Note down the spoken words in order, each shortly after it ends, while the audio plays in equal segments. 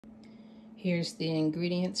Here's the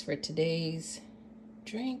ingredients for today's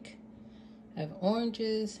drink. I have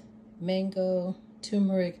oranges, mango,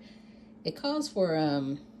 turmeric. It calls for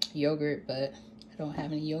yogurt, but I don't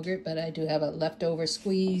have any yogurt, but I do have a leftover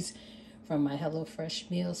squeeze from my HelloFresh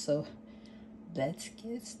meal, so let's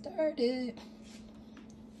get started.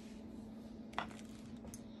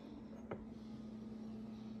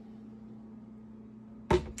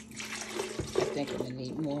 I think I'm gonna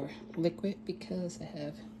need more liquid because I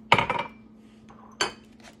have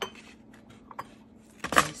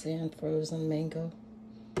ice and frozen mango.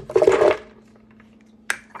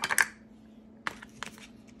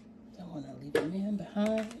 Don't want to leave a man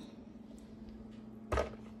behind.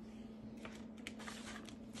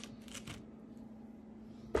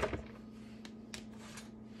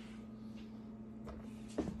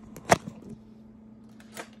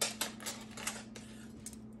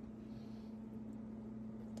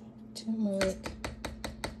 Turmeric.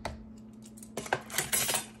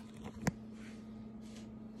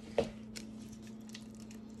 A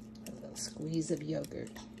little squeeze of yogurt.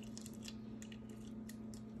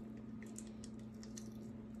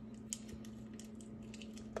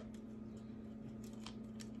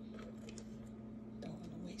 Don't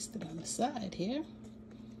want to waste it on the side here.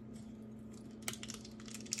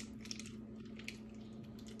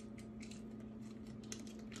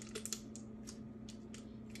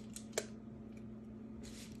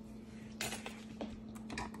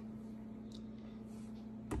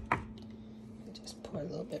 Pour a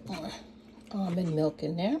little bit more almond milk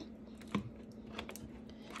in there.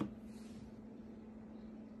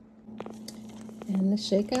 And the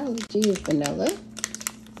Shakeology is vanilla.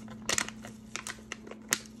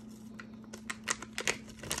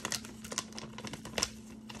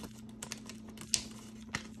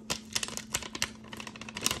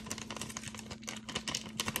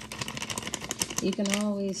 You can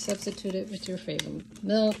always substitute it with your favorite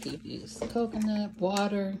milk. You use coconut,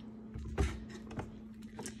 water.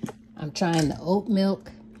 I'm trying the oat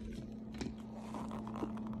milk.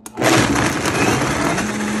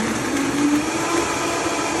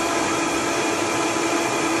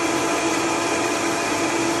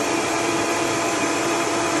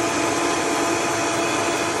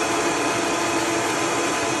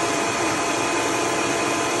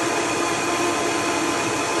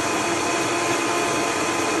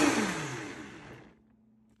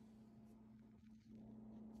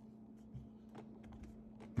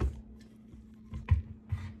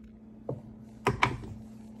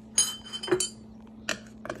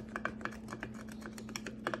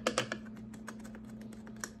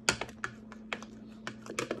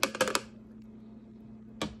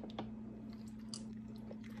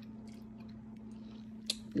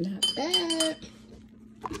 Not bad.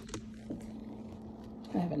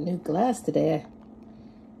 I have a new glass today.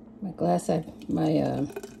 The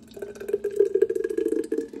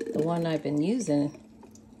one I've been using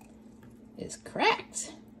is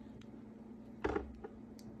cracked.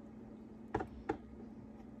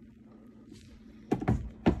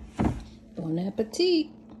 Bon appetit.